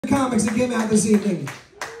Comics that came out this evening.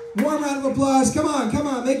 Warm round of applause. Come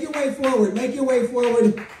on, make your way forward. Make your way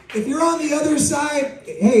forward. If you're on the other side,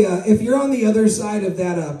 hey, if you're on the other side of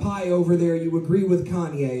that pie over there, you agree with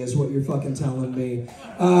Kanye, is what you're fucking telling me.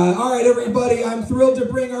 All right, everybody, I'm thrilled to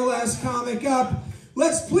bring our last comic up.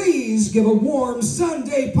 Let's please give a warm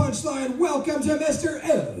Sunday punchline welcome to Mr.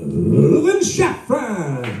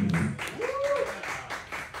 Shafran.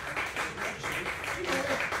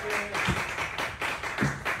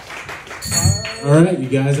 All right, you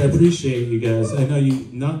guys, I appreciate you guys. I know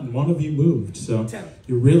not one of you moved, so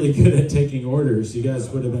you're really good at taking orders. You guys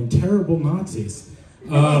would have been terrible Nazis.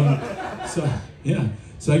 So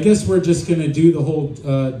I guess we're just gonna do the whole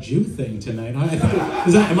Jew thing tonight.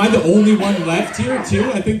 Am I the only one left here too?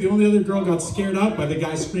 I think the only other girl got scared up by the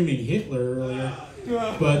guy screaming Hitler earlier.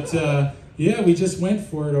 But yeah, we just went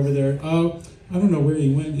for it over there. I don't know where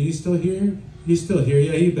he went. He's still here? He's still here.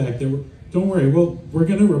 Yeah, he's back there. Don't worry, we're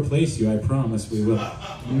going to replace you, I promise we will.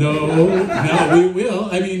 No, we will.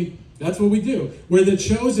 I mean, that's what we do. We're the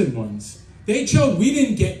chosen ones. They chose, we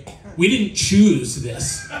didn't choose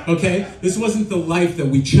this, okay? This wasn't the life that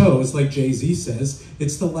we chose, like Jay-Z says.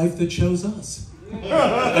 It's the life that chose us.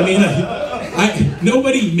 I mean,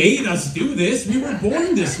 nobody made us do this. We were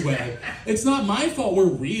born this way. It's not my fault. We're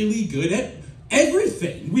really good at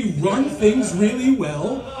everything. We run things really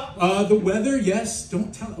well. The weather, yes,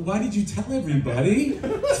 don't tell. Why did you tell everybody?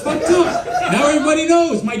 It's fucked up. Now everybody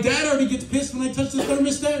knows. My dad already gets pissed when I touch the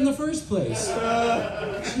thermostat in the first place.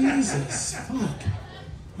 Jesus, fuck.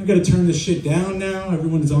 I gotta turn this shit down now.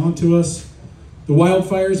 Everyone's on to us. The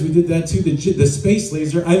wildfires, we did that too. The space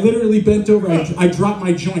laser, I literally bent over. I dropped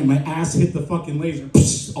my joint. My ass hit the fucking laser.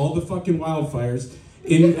 Psh, all the fucking wildfires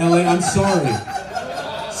in LA. I'm sorry.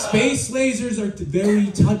 Space lasers are very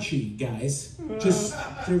touchy, guys.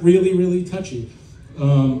 They're really, really touchy.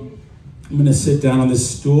 I'm gonna sit down on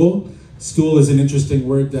this stool. Stool is an interesting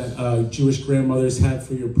word that Jewish grandmothers had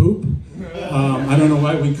for your poop. I don't know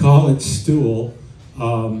why we call it stool.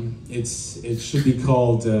 It should be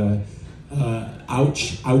called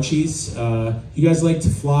ouchies. You guys like to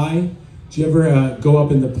fly? Do you ever go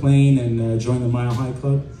up in the plane and join the Mile High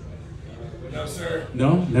Club? No, sir.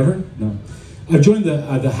 No? Never? No. I've joined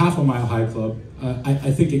the Half a Mile High Club.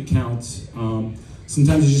 I think it counts.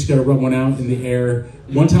 Sometimes you just gotta rub one out in the air.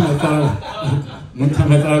 One time I thought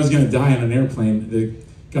I was gonna die on an airplane. It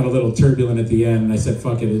got a little turbulent at the end, and I said,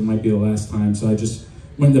 "Fuck it, it might be the last time." So I just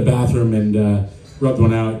went in the bathroom and rubbed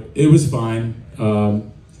one out. It was fine.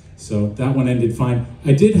 So that one ended fine.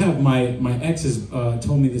 I did have my exes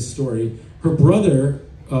told me this story. Her brother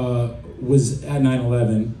was at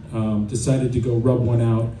 9/11, decided to go rub one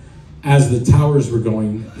out as the towers were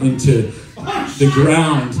going into the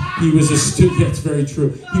ground. He was a student, that's very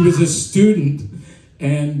true. He was a student,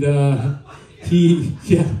 and you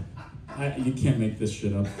can't make this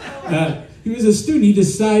shit up. He was a student. He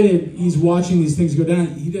decided, he's watching these things go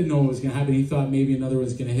down. He didn't know what was gonna happen. He thought maybe another one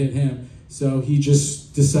was gonna hit him. So he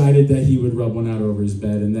just decided that he would rub one out over his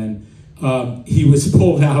bed, and then he was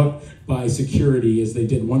pulled out by security as they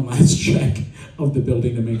did one last check of the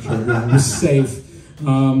building to make sure everyone was safe.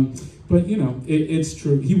 But you know, it's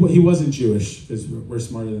true. He wasn't Jewish, because we're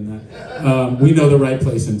smarter than that. We know the right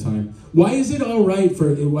place and time. Why is it all right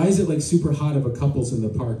why is it like super hot if a couple's in the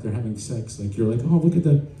park, they're having sex? Like you're like, oh, look at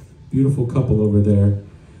that beautiful couple over there.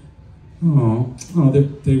 Oh,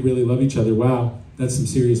 they really love each other. Wow, that's some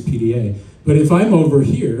serious PDA. But if I'm over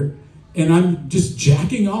here and I'm just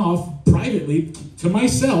jacking off privately to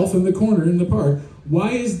myself in the corner in the park,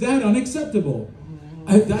 why is that unacceptable?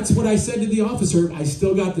 That's what I said to the officer. I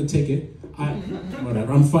still got the ticket.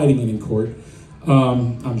 Whatever, I'm fighting it in court.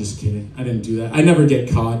 I'm just kidding. I didn't do that. I never get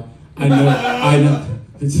caught. I never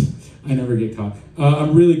get caught.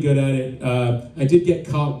 I'm really good at it. I did get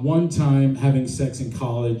caught one time having sex in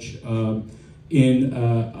college in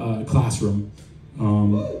a classroom.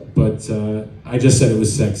 But I just said it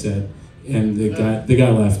was sex ed, and the guy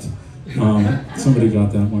left. Somebody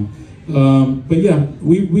got that one. But yeah,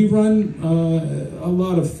 we run a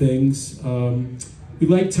lot of things. We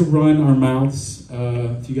like to run our mouths.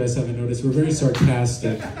 If you guys haven't noticed, we're very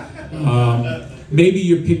sarcastic. Maybe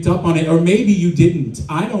you picked up on it, or maybe you didn't.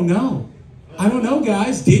 I don't know. I don't know,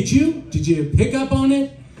 guys. Did you? Did you pick up on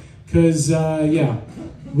it? Because yeah,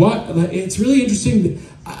 it's really interesting.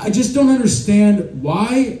 I just don't understand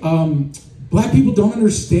why black people don't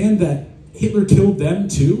understand that Hitler killed them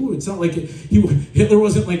too. It's not like Hitler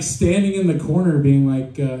wasn't like standing in the corner being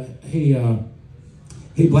like, hey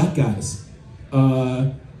black guys,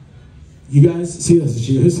 you guys see those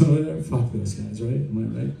Jews or whatever? Fuck those guys, right? Am I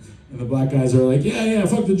right? And the black guys are like, yeah,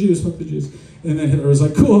 fuck the Jews, fuck the Jews. And then Hitler was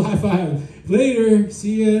like, cool, high five. Later,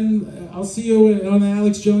 see you, I'll see you on the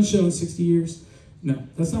Alex Jones show in 60 years. No,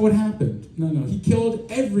 that's not what happened. No, he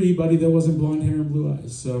killed everybody that wasn't blonde hair and blue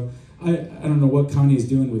eyes. So I don't know what Kanye's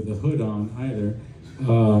doing with the hood on either.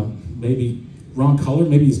 Maybe wrong color,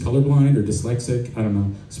 maybe he's colorblind or dyslexic. I don't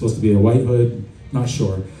know. It's supposed to be a white hood, not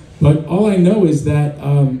sure. But all I know is that,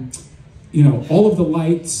 all of the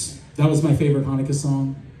lights, that was my favorite Hanukkah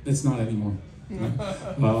song. It's not anymore.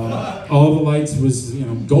 All of the lights was,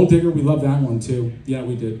 Gold Digger, we love that one too. Yeah,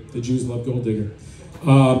 we did. The Jews love Gold Digger.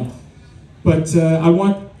 But I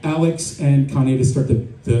want Alex and Kanye to start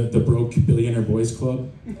the Broke Billionaire Boys Club.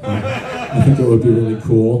 I think it would be really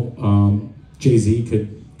cool. Jay-Z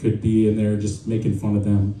could be in there just making fun of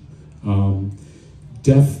them.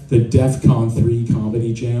 The DEF-CON 3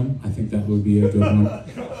 Comedy Jam, I think that would be a good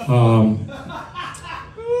one.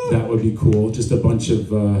 That would be cool. Just a bunch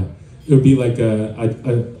of, it would be like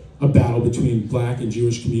a battle between black and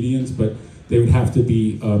Jewish comedians, but they would have to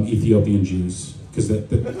be Ethiopian Jews, because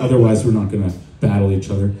otherwise we're not going to battle each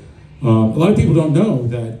other. A lot of people don't know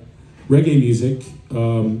that reggae music,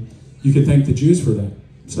 you can thank the Jews for that.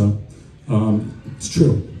 So it's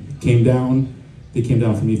true. They came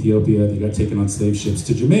down from Ethiopia, they got taken on slave ships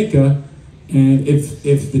to Jamaica, and if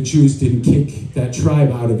the Jews didn't kick that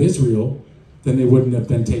tribe out of Israel, then they wouldn't have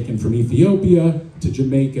been taken from Ethiopia to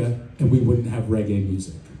Jamaica, and we wouldn't have reggae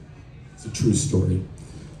music. It's a true story.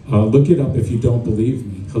 Look it up if you don't believe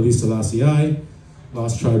me. Haile Selassie,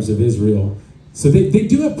 Lost Tribes of Israel. So they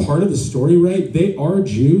do have part of the story right. They are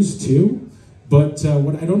Jews too, but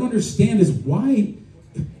what I don't understand is why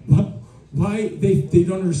they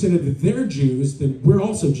don't understand that they're Jews, that we're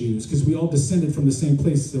also Jews, because we all descended from the same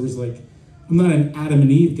place. There was I'm not an Adam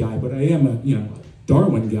and Eve guy, but I am a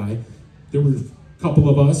Darwin guy. There were a couple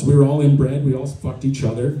of us, we were all inbred, we all fucked each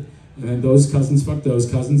other, and then those cousins fucked those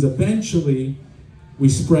cousins. Eventually, we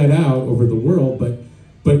spread out over the world,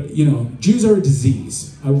 but Jews are a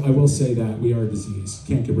disease. I will say that, we are a disease.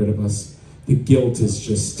 Can't get rid of us. The guilt is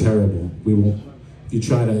just terrible. We won't, if you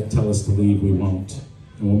try to tell us to leave, we won't.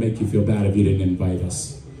 And we'll make you feel bad if you didn't invite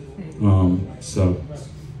us.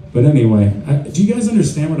 But anyway, do you guys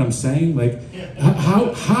understand what I'm saying?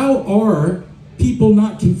 How are people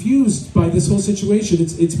not confused by this whole situation?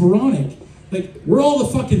 It's moronic. We're all the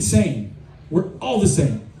fucking same. We're all the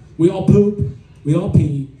same. We all poop, we all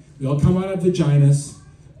pee, we all come out of vaginas,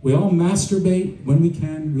 we all masturbate when we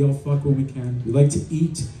can, we all fuck when we can, we like to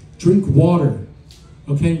eat, drink water,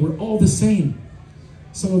 okay? We're all the same.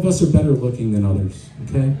 Some of us are better looking than others,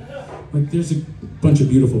 okay? There's a bunch of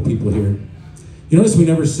beautiful people here. You notice we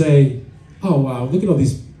never say, oh wow, look at all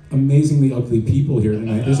these amazingly ugly people here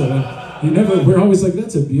tonight. We're always like,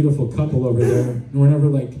 that's a beautiful couple over there. And we're never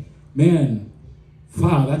like, man,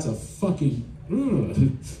 wow, that's a fucking,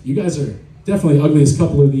 you guys are definitely the ugliest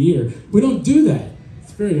couple of the year. We don't do that.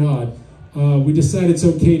 It's very odd. We decide it's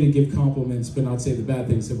okay to give compliments, but not say the bad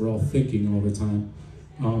things that we're all thinking all the time.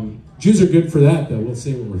 Jews are good for that, though. We'll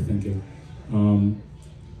say what we're thinking.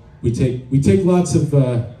 We take lots of,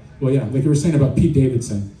 like you were saying about Pete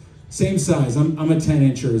Davidson. Same size. I'm a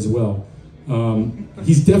 10-incher as well.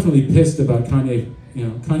 He's definitely pissed about Kanye.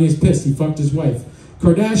 Kanye's pissed. He fucked his wife.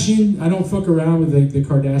 Kardashian, I don't fuck around with the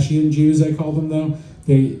Kardashian Jews, I call them, though.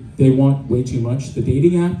 They want way too much. The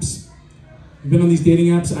dating apps. You've been on these dating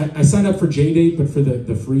apps? I signed up for JDate, but for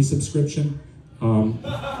the free subscription. I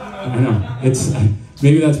know.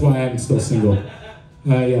 Maybe that's why I'm still single.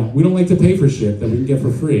 Yeah, we don't like to pay for shit that we can get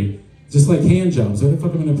for free. Just like hand jobs. Why the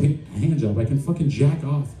fuck am I gonna pay a hand job? I can fucking jack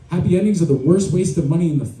off. Happy endings are the worst waste of money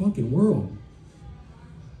in the fucking world.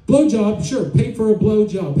 Blowjob, sure, pay for a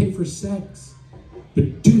blowjob, pay for sex.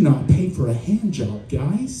 But do not pay for a hand job,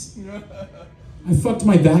 guys. I fucked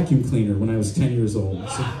my vacuum cleaner when I was 10 years old.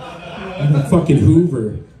 So I'm a fucking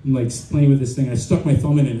Hoover. I'm playing with this thing. I stuck my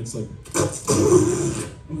thumb in it, it's like,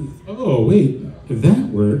 oh wait, if that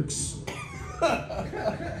works.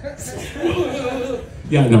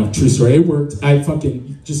 Yeah, no, true story. It worked. I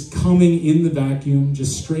fucking just coming in the vacuum,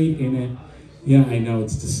 just straight in it. Yeah, I know,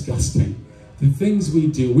 it's disgusting. The things we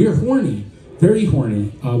do, we're horny, very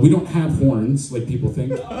horny. We don't have horns like people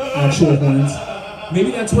think, actual horns.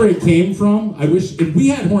 Maybe that's where it came from. I wish, if we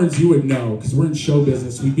had horns, you would know, because we're in show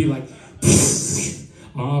business. We'd be like,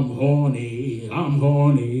 I'm horny,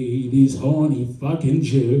 these horny fucking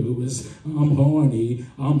Jews. I'm horny,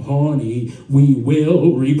 we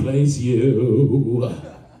will replace you.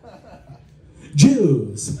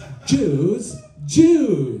 Jews.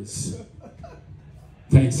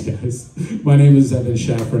 Thanks, guys. My name is Evan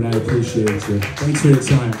Shafran, I appreciate you. Thanks for your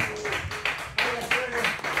time.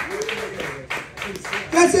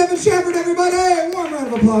 That's Evan Shafran. everybody. Warm round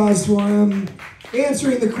of applause for him.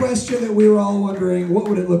 Answering the question that we were all wondering, what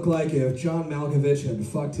would it look like if John Malkovich had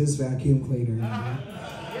fucked his vacuum cleaner?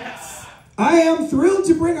 Yes. I am thrilled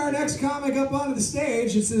to bring our next comic up onto the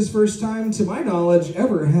stage. It's his first time, to my knowledge,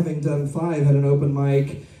 ever having done 5 at an open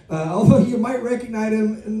mic. Although you might recognize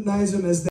him as